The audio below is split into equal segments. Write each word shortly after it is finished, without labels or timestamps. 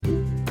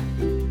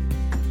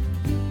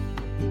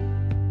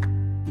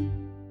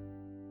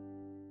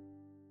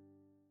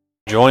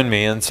Join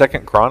me in 2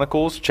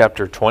 Chronicles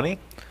chapter 20.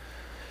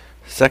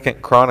 2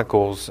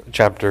 Chronicles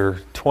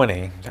chapter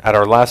 20. At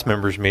our last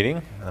members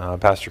meeting,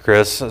 Pastor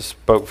Chris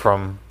spoke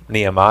from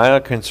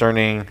Nehemiah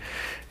concerning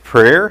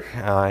prayer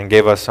and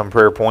gave us some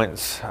prayer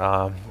points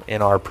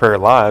in our prayer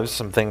lives,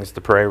 some things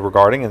to pray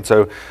regarding. And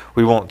so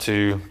we want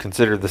to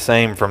consider the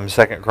same from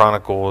 2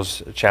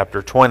 Chronicles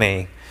chapter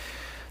 20.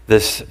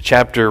 This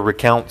chapter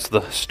recounts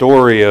the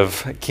story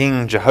of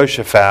King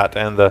Jehoshaphat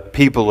and the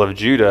people of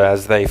Judah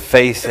as they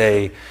face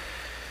a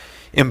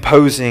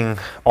imposing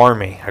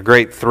army, a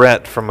great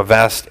threat from a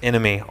vast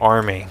enemy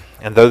army.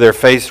 And though they're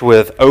faced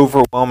with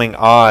overwhelming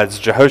odds,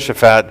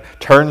 Jehoshaphat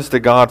turns to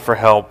God for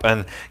help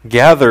and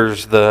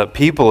gathers the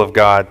people of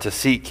God to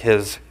seek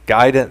his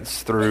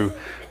guidance through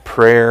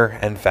prayer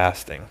and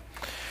fasting.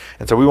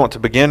 And so we want to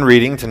begin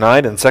reading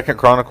tonight in 2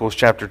 Chronicles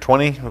chapter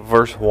 20,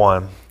 verse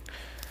 1.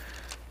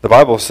 The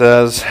Bible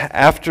says,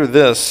 "After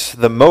this,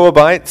 the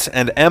Moabites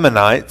and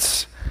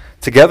Ammonites,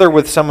 together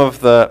with some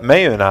of the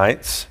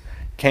Maonites,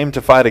 came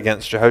to fight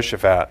against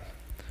Jehoshaphat.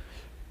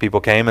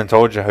 People came and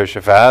told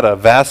Jehoshaphat, 'A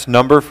vast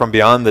number from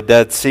beyond the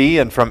Dead Sea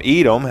and from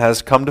Edom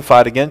has come to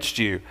fight against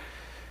you.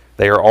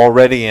 They are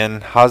already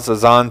in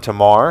Hazazon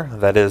Tamar,'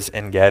 that is,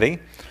 En Gedi."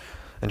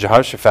 And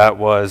Jehoshaphat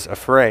was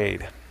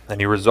afraid, and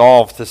he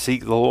resolved to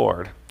seek the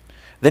Lord.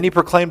 Then he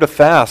proclaimed a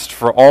fast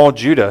for all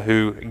Judah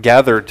who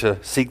gathered to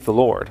seek the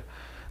Lord.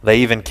 They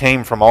even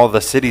came from all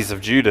the cities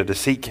of Judah to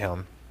seek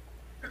him.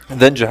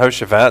 And then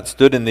Jehoshaphat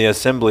stood in the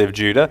assembly of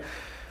Judah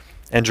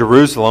and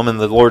Jerusalem in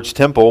the Lord's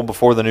temple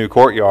before the new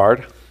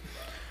courtyard.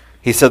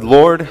 He said,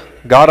 "Lord,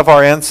 God of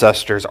our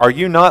ancestors, are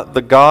you not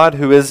the God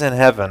who is in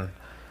heaven?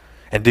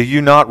 And do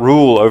you not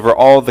rule over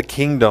all the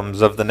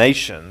kingdoms of the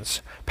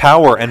nations?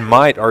 Power and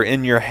might are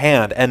in your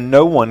hand, and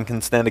no one can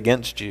stand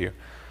against you.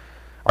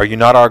 Are you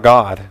not our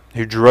God,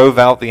 who drove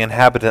out the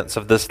inhabitants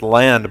of this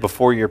land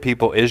before your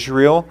people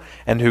Israel,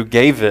 and who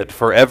gave it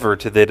forever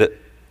to the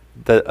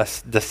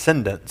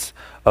descendants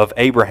of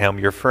Abraham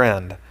your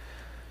friend?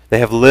 They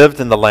have lived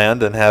in the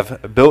land and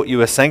have built you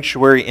a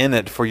sanctuary in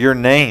it for your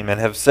name, and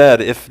have said,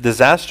 'If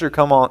disaster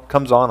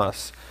comes on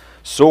us,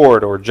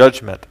 sword or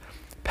judgment,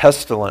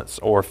 pestilence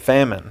or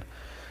famine,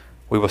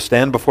 we will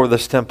stand before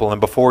this temple and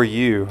before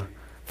you,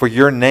 for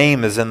your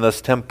name is in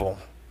this temple.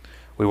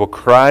 We will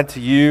cry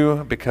to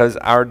you because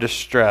our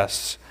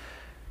distress,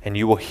 and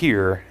you will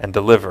hear and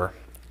deliver.'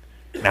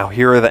 Now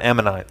here are the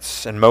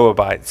Ammonites and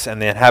Moabites and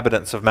the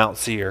inhabitants of Mount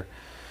Seir.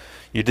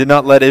 You did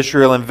not let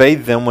Israel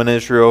invade them when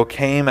Israel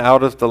came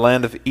out of the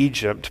land of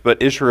Egypt,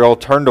 but Israel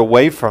turned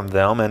away from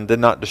them and did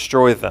not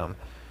destroy them.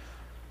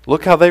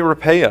 Look how they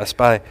repay us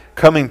by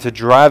coming to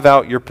drive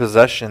out your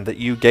possession that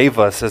you gave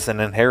us as an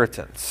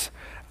inheritance.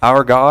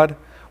 Our God,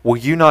 will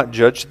you not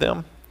judge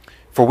them?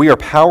 For we are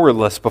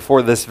powerless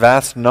before this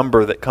vast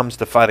number that comes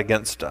to fight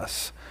against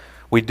us.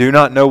 We do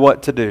not know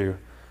what to do,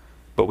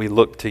 but we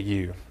look to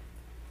you."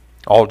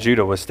 All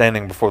Judah was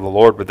standing before the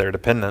Lord with their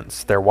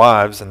dependents, their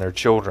wives, and their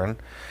children.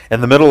 In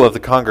the middle of the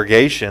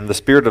congregation, the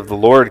Spirit of the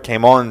Lord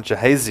came on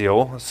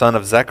Jahaziel, son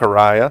of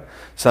Zechariah,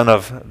 son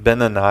of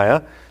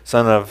Benaniah,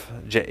 son of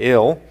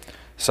Jael,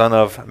 son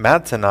of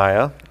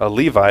Mattaniah, a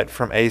Levite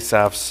from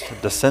Asaph's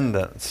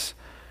descendants.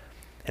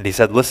 And he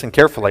said, "Listen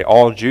carefully,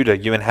 all Judah,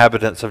 you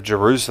inhabitants of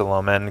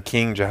Jerusalem, and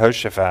King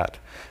Jehoshaphat.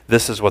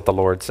 This is what the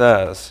Lord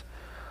says.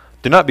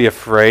 Do not be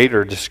afraid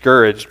or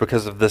discouraged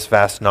because of this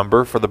vast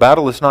number, for the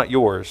battle is not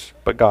yours,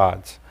 but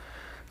God's.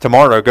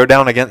 Tomorrow go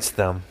down against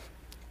them.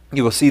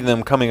 You will see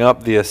them coming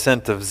up the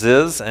ascent of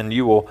Ziz, and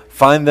you will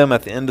find them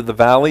at the end of the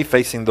valley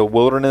facing the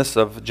wilderness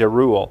of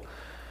Jeruel.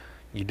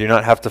 You do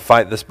not have to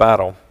fight this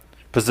battle.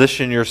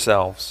 Position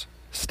yourselves.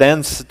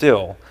 Stand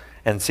still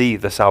and see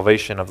the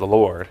salvation of the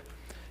Lord.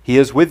 He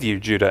is with you,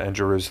 Judah and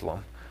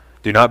Jerusalem.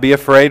 Do not be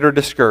afraid or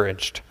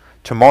discouraged.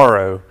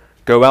 Tomorrow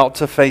go out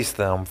to face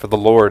them, for the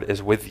Lord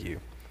is with you."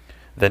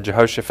 Then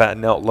Jehoshaphat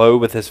knelt low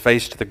with his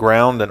face to the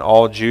ground, and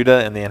all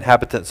Judah and the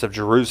inhabitants of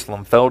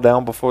Jerusalem fell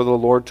down before the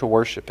Lord to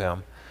worship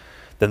him.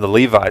 Then the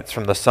Levites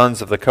from the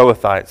sons of the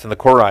Kohathites and the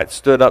Korites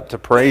stood up to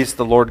praise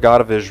the Lord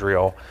God of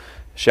Israel,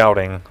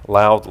 shouting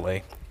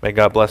loudly. May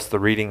God bless the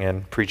reading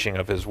and preaching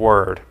of his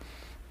word.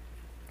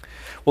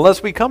 Well,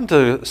 as we come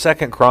to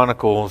 2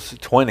 Chronicles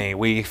 20,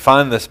 we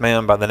find this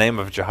man by the name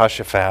of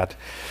Jehoshaphat.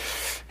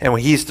 And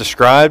he's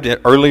described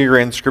earlier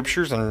in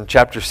Scriptures in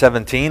chapter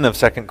 17 of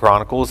 2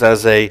 Chronicles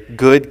as a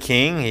good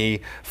king.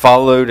 He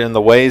followed in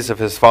the ways of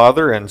his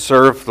father and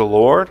served the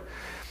Lord.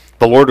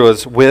 The Lord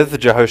was with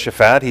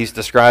Jehoshaphat. He's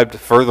described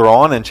further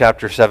on in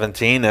chapter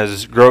 17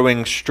 as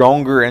growing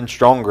stronger and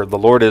stronger. The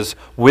Lord is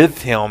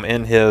with him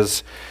in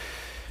his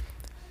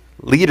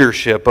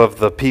leadership of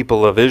the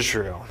people of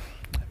Israel.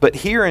 But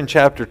here in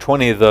chapter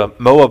 20, the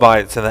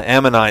Moabites and the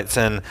Ammonites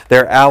and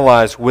their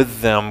allies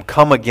with them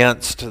come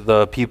against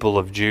the people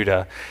of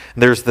Judah.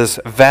 There's this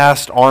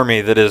vast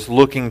army that is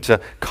looking to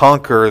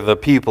conquer the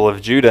people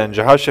of Judah, and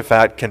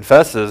Jehoshaphat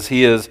confesses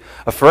he is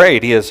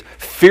afraid. He is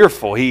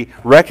fearful. He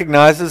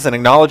recognizes and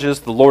acknowledges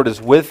the Lord is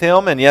with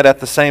him, and yet at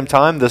the same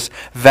time, this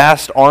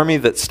vast army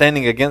that's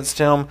standing against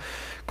him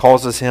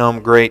causes him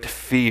great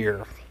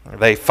fear.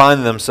 They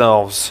find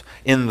themselves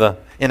in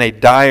a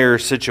dire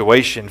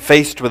situation,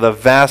 faced with a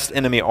vast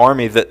enemy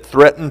army that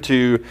threatened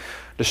to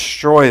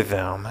destroy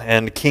them.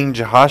 And King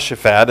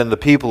Jehoshaphat and the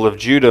people of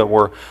Judah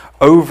were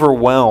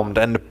overwhelmed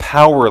and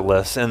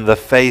powerless in the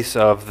face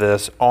of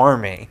this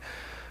army.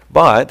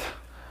 But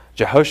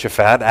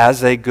Jehoshaphat,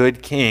 as a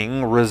good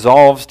king,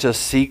 resolves to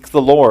seek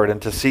the Lord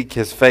and to seek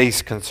his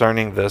face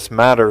concerning this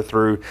matter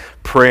through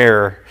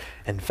prayer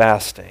and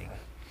fasting.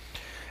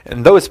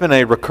 And though it's been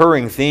a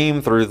recurring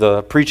theme through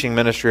the preaching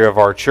ministry of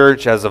our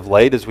church as of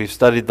late, as we've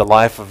studied the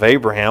life of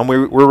Abraham,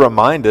 we're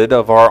reminded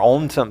of our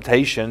own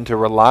temptation to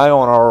rely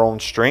on our own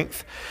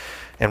strength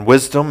and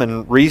wisdom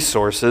and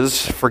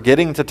resources,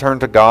 forgetting to turn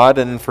to God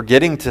and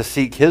forgetting to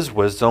seek His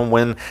wisdom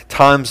when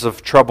times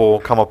of trouble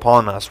come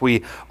upon us.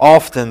 We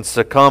often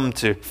succumb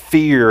to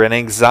fear and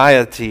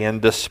anxiety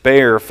and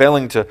despair,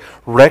 failing to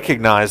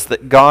recognize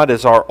that God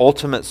is our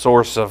ultimate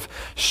source of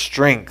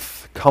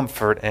strength,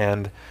 comfort,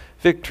 and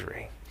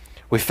victory.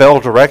 We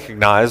fail to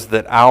recognize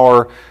that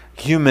our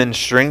human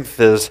strength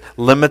is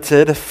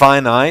limited,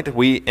 finite.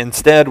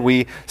 Instead,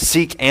 we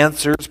seek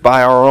answers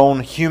by our own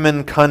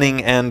human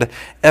cunning and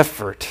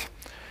effort.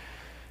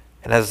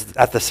 And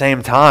at the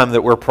same time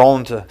that we're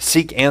prone to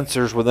seek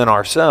answers within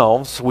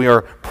ourselves, we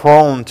are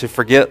prone to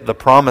forget the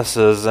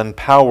promises and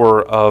power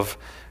of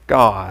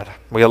God.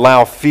 We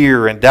allow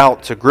fear and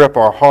doubt to grip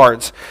our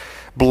hearts,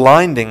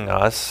 blinding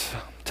us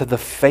to the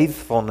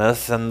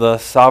faithfulness and the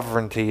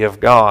sovereignty of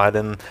God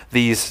in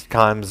these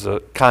kinds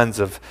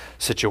of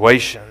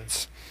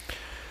situations.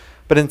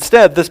 But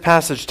instead, this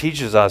passage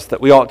teaches us that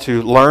we ought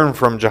to learn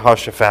from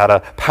Jehoshaphat,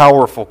 a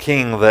powerful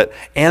king that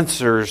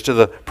answers to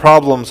the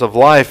problems of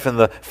life and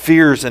the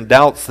fears and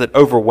doubts that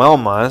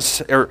overwhelm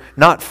us are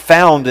not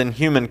found in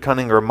human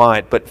cunning or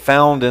might, but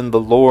found in the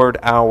Lord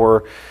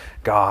our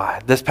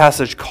God. This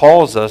passage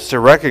calls us to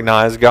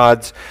recognize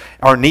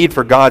our need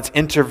for God's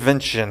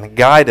intervention,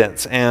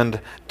 guidance, and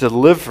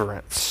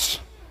deliverance.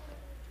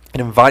 It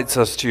invites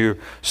us to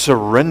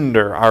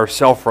surrender our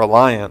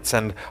self-reliance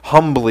and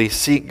humbly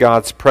seek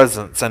God's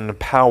presence and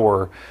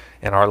power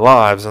in our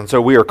lives. And so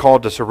we are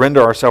called to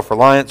surrender our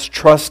self-reliance,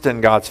 trust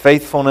in God's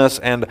faithfulness,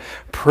 and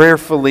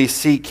prayerfully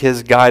seek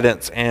His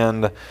guidance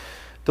and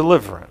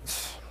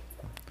deliverance.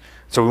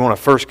 So we want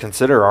to first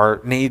consider our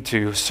need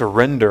to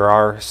surrender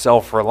our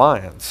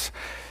self-reliance,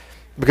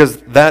 because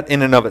that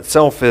in and of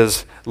itself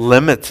is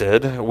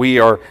limited.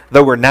 Though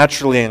we're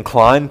naturally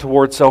inclined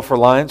towards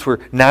self-reliance, we're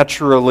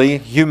naturally,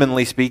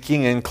 humanly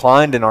speaking,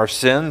 inclined in our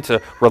sin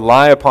to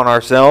rely upon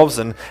ourselves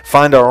and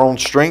find our own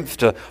strength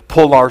to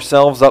pull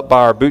ourselves up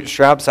by our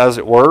bootstraps, as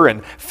it were,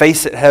 and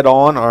face it head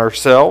on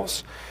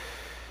ourselves.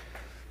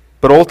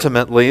 But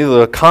ultimately,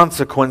 the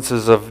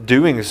consequences of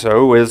doing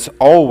so is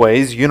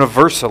always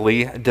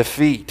universally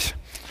defeat.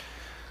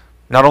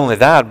 Not only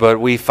that, but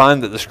we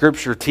find that the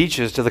Scripture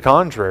teaches to the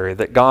contrary,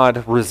 that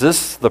God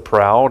resists the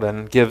proud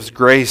and gives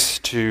grace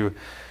to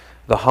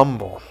the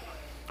humble.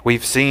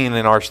 We've seen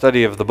in our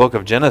study of the book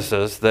of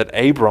Genesis that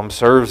Abram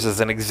serves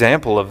as an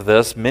example of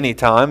this many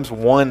times.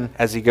 One,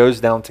 as he goes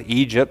down to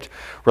Egypt,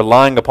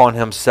 relying upon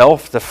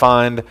himself to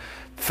find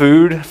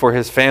food for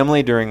his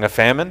family during a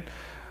famine.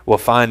 We'll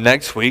find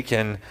next week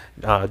in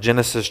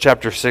Genesis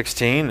chapter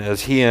 16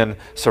 as he and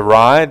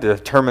Sarai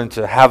determined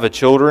to have a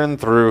children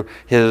through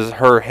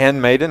her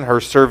handmaiden,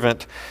 her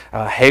servant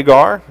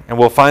Hagar. And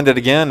we'll find it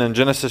again in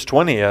Genesis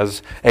 20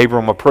 as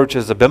Abram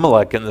approaches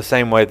Abimelech in the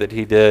same way that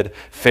he did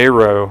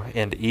Pharaoh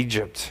in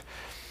Egypt.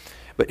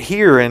 But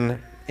here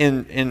in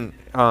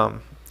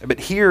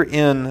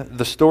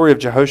the story of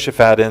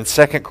Jehoshaphat in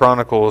 2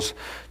 Chronicles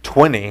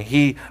 20,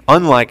 he,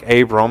 unlike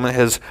Abram,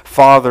 his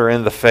father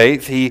in the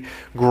faith, he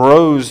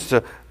grows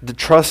to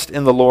trust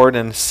in the Lord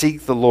and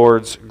seek the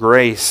Lord's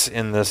grace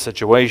in this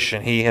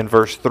situation. He, in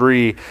verse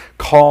 3,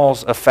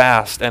 calls a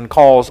fast and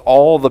calls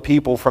all the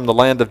people from the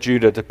land of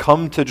Judah to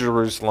come to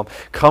Jerusalem,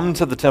 come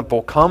to the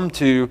temple, come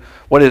to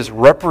what is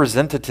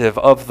representative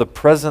of the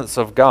presence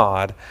of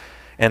God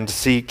and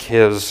seek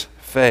His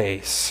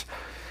face.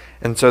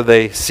 And so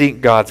they seek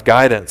God's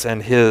guidance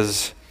and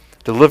His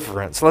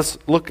deliverance. Let's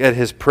look at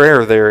his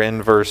prayer there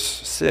in verse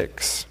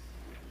 6.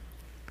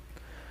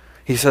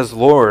 He says,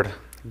 Lord,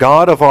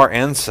 God of our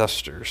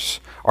ancestors,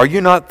 are you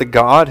not the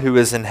God who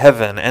is in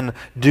heaven? And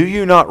do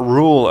you not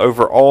rule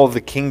over all the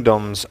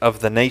kingdoms of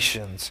the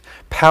nations?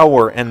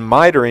 Power and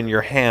might are in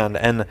your hand,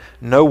 and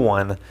no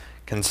one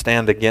can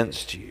stand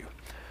against you.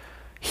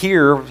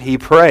 Here he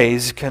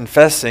prays,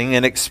 confessing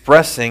and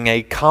expressing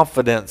a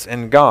confidence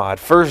in God.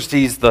 First,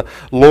 He's the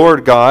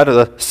Lord God,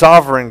 the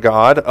sovereign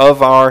God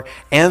of our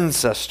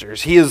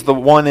ancestors. He is the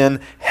one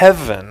in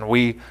heaven.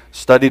 We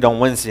studied on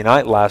Wednesday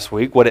night last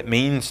week what it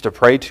means to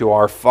pray to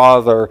our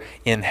Father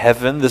in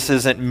heaven. This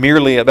isn't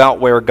merely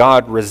about where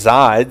God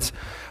resides,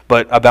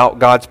 but about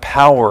God's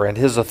power and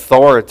His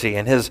authority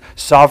and His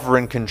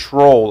sovereign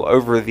control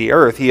over the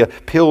earth. He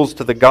appeals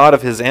to the God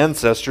of his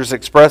ancestors,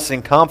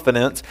 expressing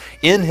confidence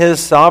in His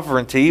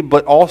sovereignty,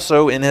 but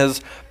also in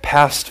His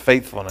past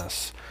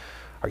faithfulness.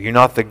 Are you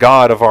not the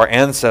God of our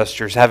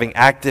ancestors, having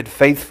acted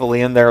faithfully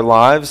in their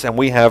lives, and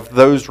we have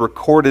those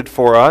recorded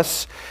for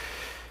us?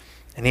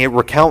 And he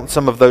recounts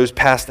some of those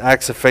past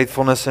acts of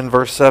faithfulness in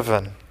verse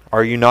 7.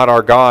 Are you not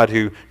our God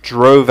who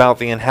drove out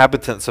the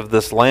inhabitants of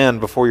this land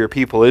before your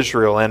people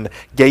Israel and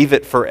gave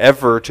it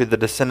forever to the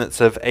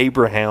descendants of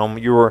Abraham,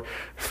 your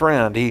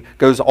friend? He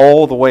goes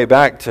all the way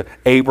back to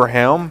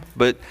Abraham,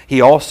 but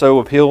he also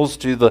appeals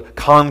to the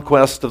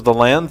conquest of the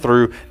land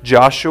through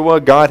Joshua.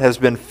 God has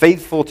been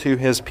faithful to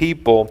his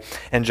people,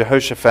 and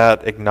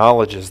Jehoshaphat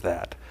acknowledges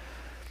that.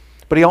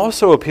 But he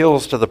also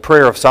appeals to the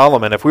prayer of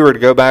Solomon. If we were to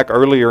go back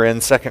earlier in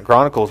 2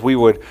 Chronicles, we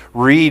would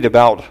read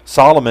about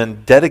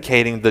Solomon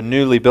dedicating the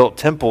newly built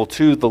temple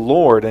to the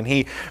Lord. And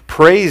he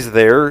prays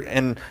there,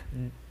 and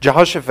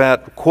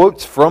Jehoshaphat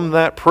quotes from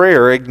that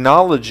prayer,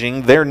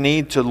 acknowledging their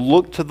need to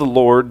look to the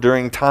Lord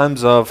during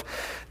times of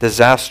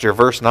disaster.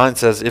 Verse 9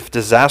 says, if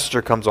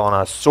disaster comes on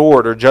us,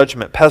 sword or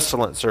judgment,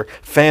 pestilence or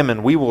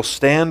famine, we will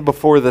stand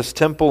before this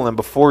temple and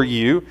before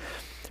you,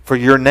 for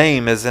your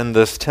name is in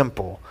this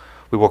temple.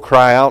 We will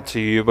cry out to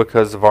you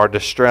because of our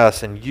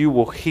distress, and you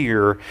will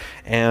hear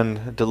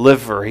and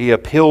deliver. He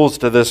appeals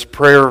to this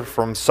prayer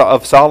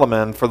of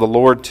Solomon for the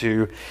Lord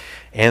to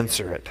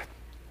answer it.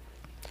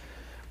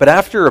 But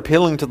after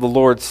appealing to the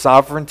Lord's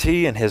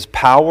sovereignty and his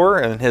power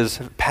and his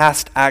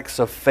past acts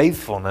of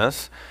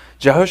faithfulness,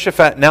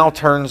 Jehoshaphat now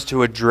turns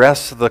to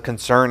address the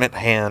concern at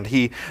hand.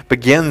 He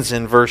begins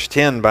in verse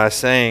 10 by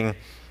saying,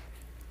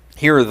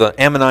 here are the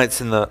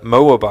Ammonites and the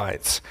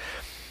Moabites.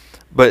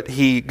 But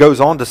he goes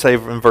on to say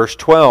in verse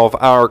 12,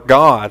 our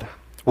God,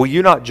 will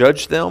you not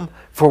judge them?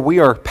 For we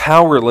are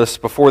powerless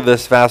before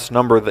this vast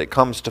number that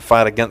comes to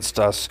fight against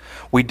us.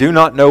 We do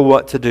not know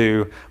what to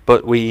do,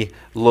 but we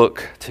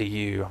look to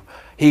you.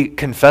 He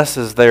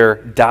confesses their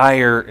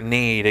dire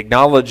need,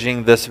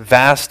 acknowledging this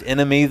vast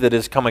enemy that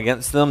has come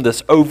against them,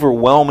 this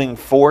overwhelming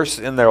force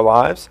in their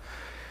lives.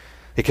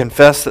 They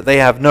confess that they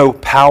have no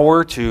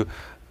power to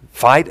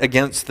fight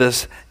against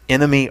this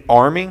enemy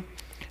army.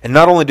 And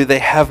not only do they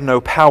have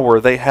no power,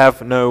 they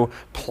have no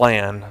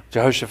plan.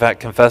 Jehoshaphat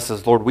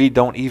confesses, Lord, we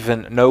don't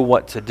even know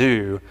what to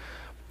do,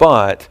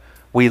 but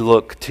we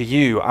look to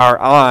you. Our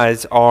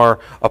eyes are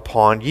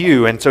upon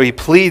you. And so he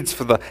pleads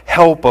for the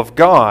help of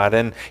God,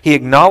 and he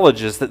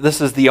acknowledges that this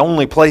is the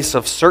only place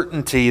of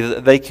certainty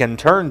that they can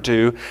turn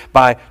to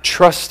by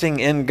trusting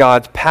in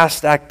God's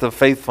past act of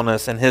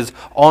faithfulness and his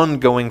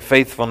ongoing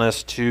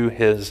faithfulness to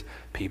his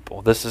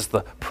people. This is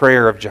the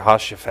prayer of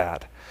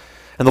Jehoshaphat.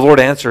 And the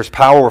Lord answers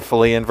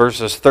powerfully in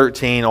verses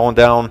 13 on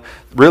down,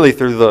 really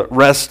through the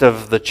rest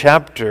of the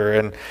chapter.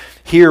 And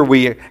here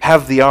we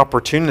have the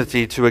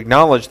opportunity to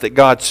acknowledge that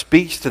God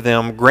speaks to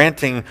them,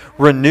 granting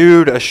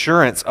renewed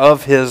assurance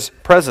of his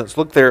presence.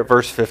 Look there at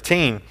verse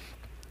 15.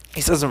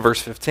 He says in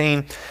verse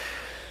 15,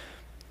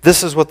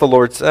 this is what the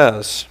Lord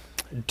says.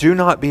 Do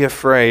not be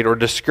afraid or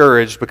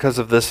discouraged because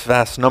of this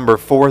vast number,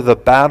 for the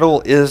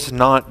battle is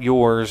not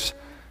yours,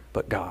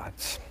 but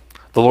God's.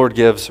 The Lord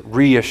gives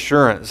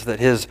reassurance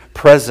that his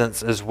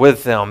presence is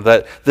with them,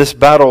 that this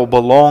battle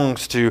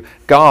belongs to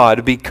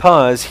God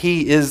because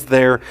he is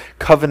their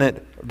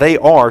covenant. They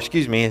are,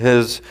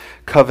 his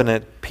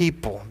covenant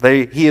people.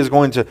 He is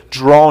going to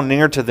draw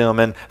near to them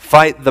and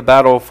fight the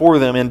battle for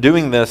them. In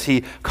doing this,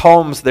 he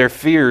calms their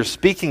fears,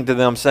 speaking to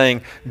them,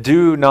 saying,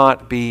 do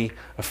not be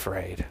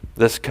afraid.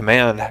 This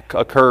command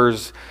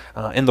occurs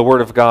in the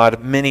Word of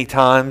God many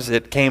times.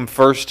 It came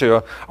first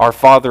to our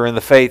father in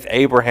the faith,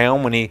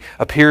 Abraham, when he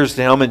appears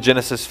to him in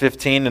Genesis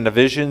 15 in a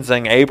vision,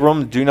 saying,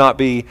 Abram, do not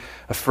be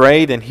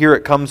afraid. And here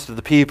it comes to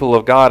the people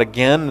of God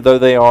again. Though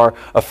they are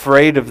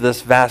afraid of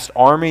this vast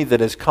army that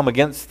has come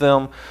against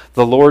them,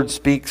 the Lord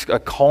speaks a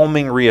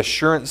calming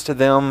reassurance to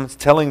them,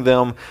 telling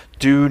them,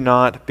 do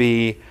not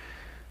be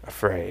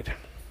afraid.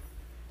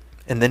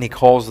 And then he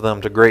calls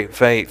them to great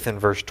faith in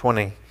verse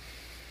 20.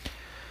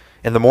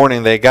 In the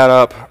morning they got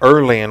up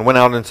early and went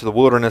out into the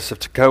wilderness of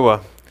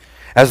Tekoa.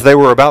 As they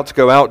were about to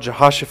go out,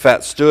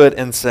 Jehoshaphat stood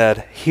and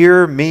said,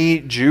 hear me,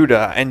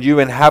 Judah, and you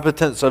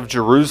inhabitants of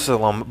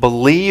Jerusalem.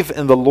 Believe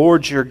in the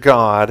Lord your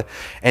God,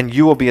 and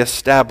you will be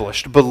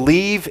established.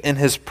 Believe in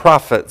his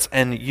prophets,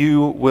 and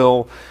you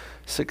will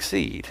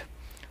succeed.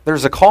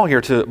 There's a call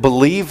here to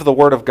believe the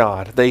word of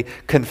God. They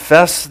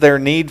confess their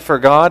need for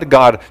God.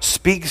 God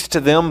speaks to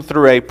them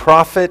through a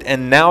prophet,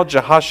 and now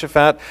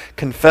Jehoshaphat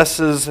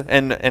confesses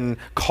and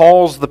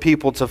calls the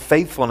people to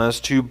faithfulness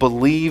to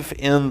believe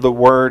in the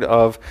word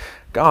of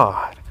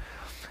God.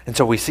 And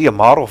so we see a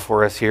model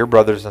for us here,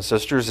 brothers and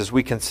sisters, as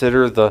we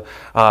consider the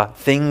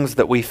things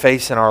that we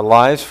face in our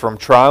lives, from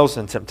trials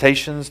and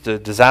temptations to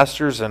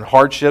disasters and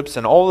hardships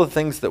and all the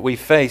things that we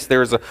face.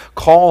 There is a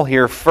call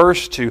here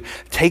first to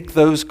take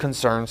those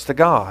concerns to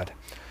God.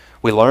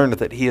 We learned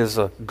that he is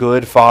a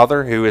good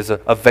father who is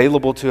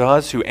available to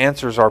us, who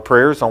answers our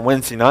prayers on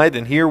Wednesday night.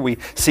 And here we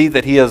see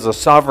that he is a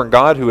sovereign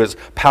God who is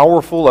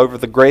powerful over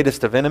the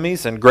greatest of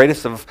enemies and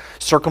greatest of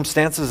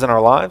circumstances in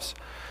our lives.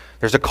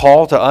 There's a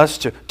call to us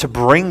to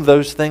bring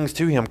those things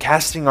to him,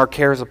 casting our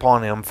cares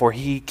upon him, for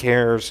he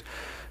cares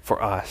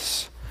for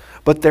us.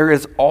 But there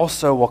is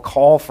also a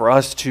call for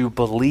us to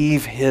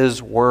believe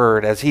his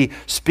word as he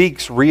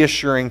speaks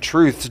reassuring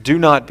truths. Do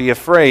not be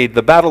afraid.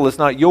 The battle is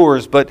not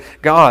yours, but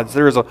God's.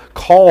 There is a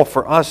call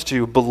for us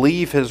to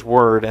believe his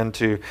word and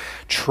to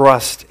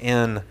trust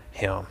in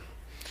him.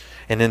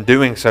 And in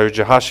doing so,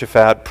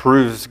 Jehoshaphat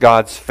proves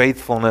God's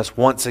faithfulness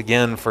once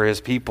again for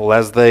his people.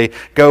 As they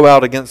go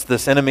out against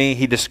this enemy,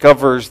 he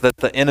discovers that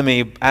the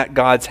enemy at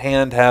God's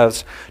hand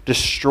has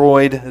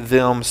destroyed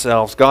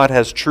themselves. God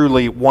has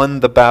truly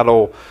won the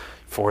battle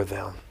for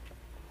them.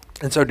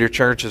 And so, dear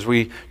church, as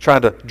we try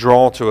to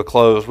draw to a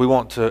close, we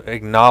want to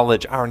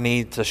acknowledge our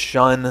need to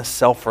shun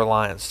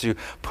self-reliance, to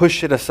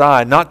push it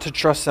aside, not to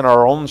trust in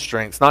our own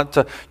strengths, not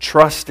to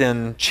trust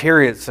in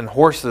chariots and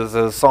horses,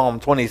 as Psalm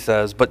 20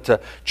 says, but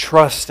to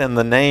trust in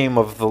the name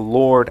of the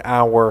Lord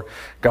our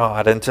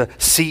God and to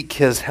seek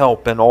his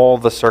help in all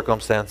the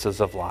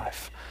circumstances of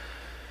life.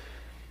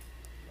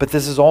 But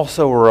this is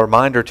also a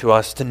reminder to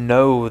us to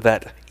know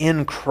that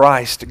in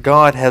Christ,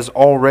 God has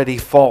already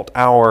fought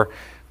our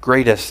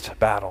greatest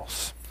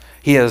battles.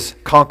 He has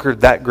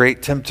conquered that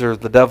great tempter,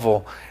 the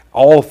devil.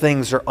 All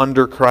things are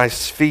under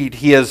Christ's feet.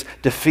 He has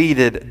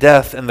defeated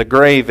death and the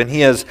grave, and he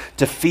has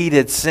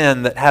defeated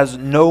sin that has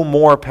no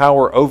more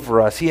power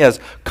over us. He has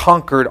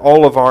conquered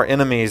all of our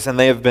enemies, and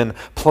they have been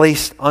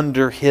placed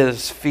under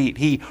his feet.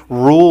 He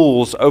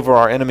rules over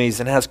our enemies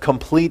and has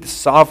complete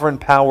sovereign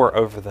power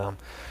over them.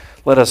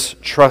 Let us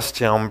trust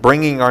him,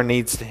 bringing our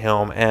needs to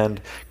him and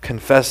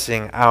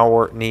confessing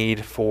our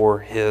need for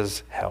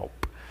his help.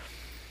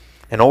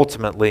 And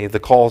ultimately, the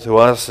call to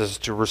us is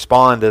to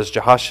respond as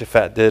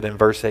Jehoshaphat did in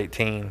verse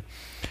 18.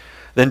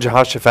 Then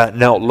Jehoshaphat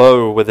knelt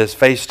low with his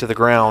face to the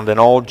ground, and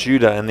all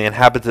Judah and the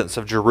inhabitants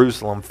of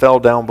Jerusalem fell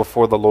down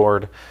before the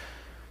Lord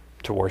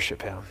to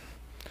worship him.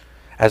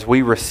 As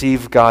we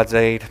receive God's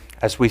aid,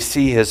 as we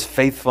see his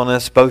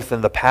faithfulness both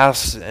in the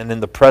past and in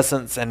the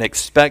present, and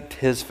expect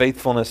his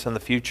faithfulness in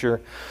the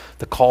future,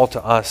 the call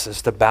to us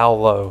is to bow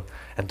low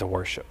and to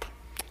worship.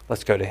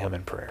 Let's go to him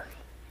in prayer.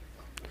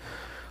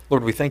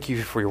 Lord, we thank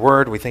you for your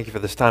word. We thank you for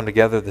this time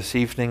together this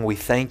evening. We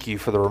thank you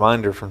for the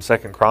reminder from 2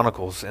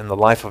 Chronicles in the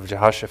life of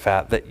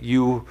Jehoshaphat that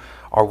you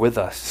are with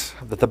us,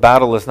 that the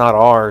battle is not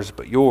ours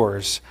but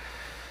yours.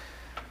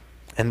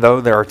 And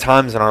though there are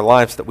times in our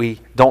lives that we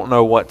don't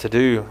know what to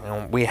do,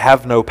 and we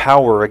have no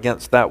power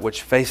against that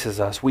which faces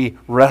us, we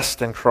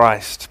rest in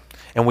Christ.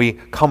 And we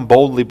come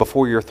boldly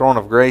before your throne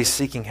of grace,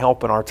 seeking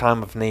help in our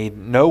time of need,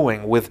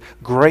 knowing with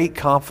great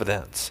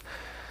confidence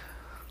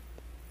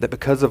that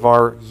because of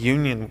our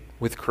union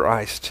with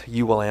Christ,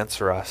 you will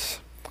answer us.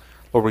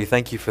 Lord, we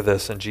thank you for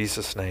this in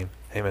Jesus' name.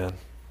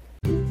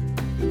 Amen.